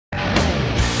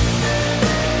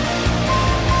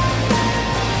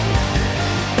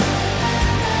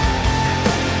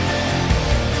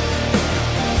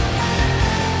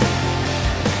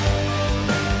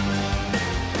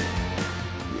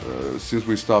since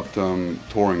we stopped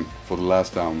touring for the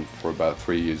last album for about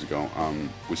 3 years ago,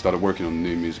 we started working on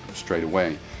new music straight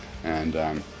away, and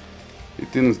it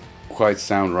didn't quite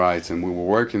sound right, and we were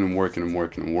working and working and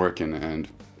working and working, and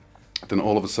then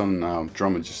all of a sudden our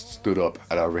drummer just stood up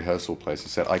at our rehearsal place and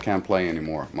said, "I can't play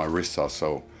anymore, my wrists are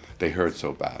so, they hurt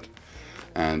so bad."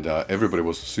 And everybody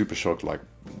was super shocked, like,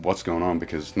 what's going on,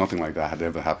 because nothing like that had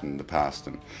ever happened in the past.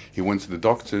 And he went to the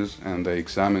doctors, and they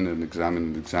examined and examined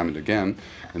and examined again,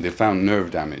 and they found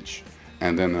nerve damage.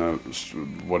 And then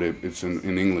it's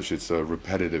in English, it's a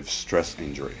repetitive stress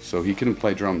injury. So he couldn't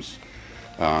play drums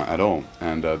at all.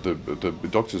 And the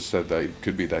doctors said that it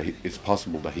could be that it's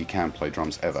possible that he can't play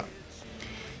drums ever.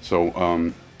 So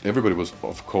everybody was,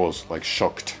 of course, like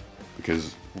shocked,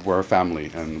 because we're a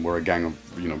family and we're a gang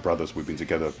of brothers. We've been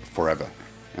together forever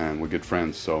and we're good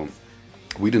friends. So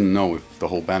we didn't know if the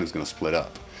whole band is going to split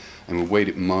up, and we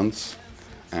waited months.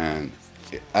 And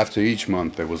after each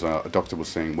month, there was a doctor was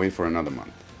saying, "Wait for another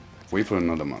month, wait for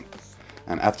another month."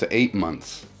 And after 8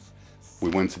 months, we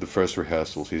went to the first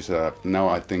rehearsals. He said, "Now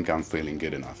I think I'm feeling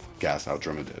good enough." Gas, our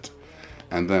drummer did.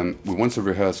 And then we went to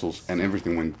rehearsals and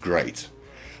everything went great.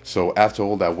 So after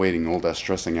all that waiting, all that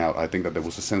stressing out, I think that there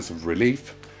was a sense of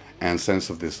relief and sense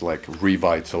of this like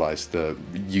revitalized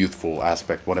youthful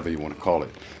aspect, whatever you want to call it.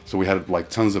 So we had like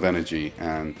tons of energy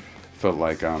and felt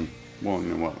like, well, you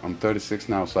know what, I'm 36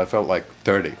 now, so I felt like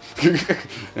 30.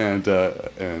 and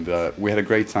we had a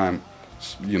great time,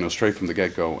 straight from the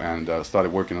get-go, and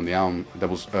started working on the album. That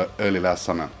was early last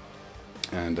summer.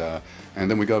 And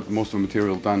then we got most of the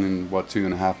material done in,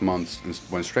 2.5 months, and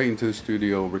went straight into the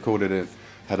studio, recorded it,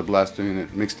 had a blast doing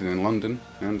it, mixed it in London,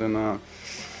 and then,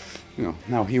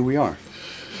 now here we are.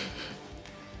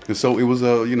 And so it was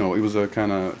a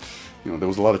kind of, there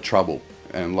was a lot of trouble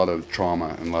and a lot of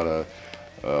trauma and a lot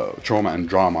of trauma and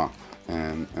drama,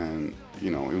 and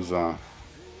it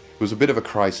was a bit of a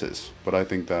crisis. But I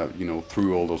think that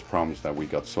through all those problems that we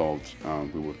got solved,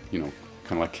 we were kind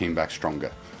of like came back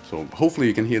stronger. So hopefully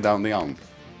you can hear that on the album.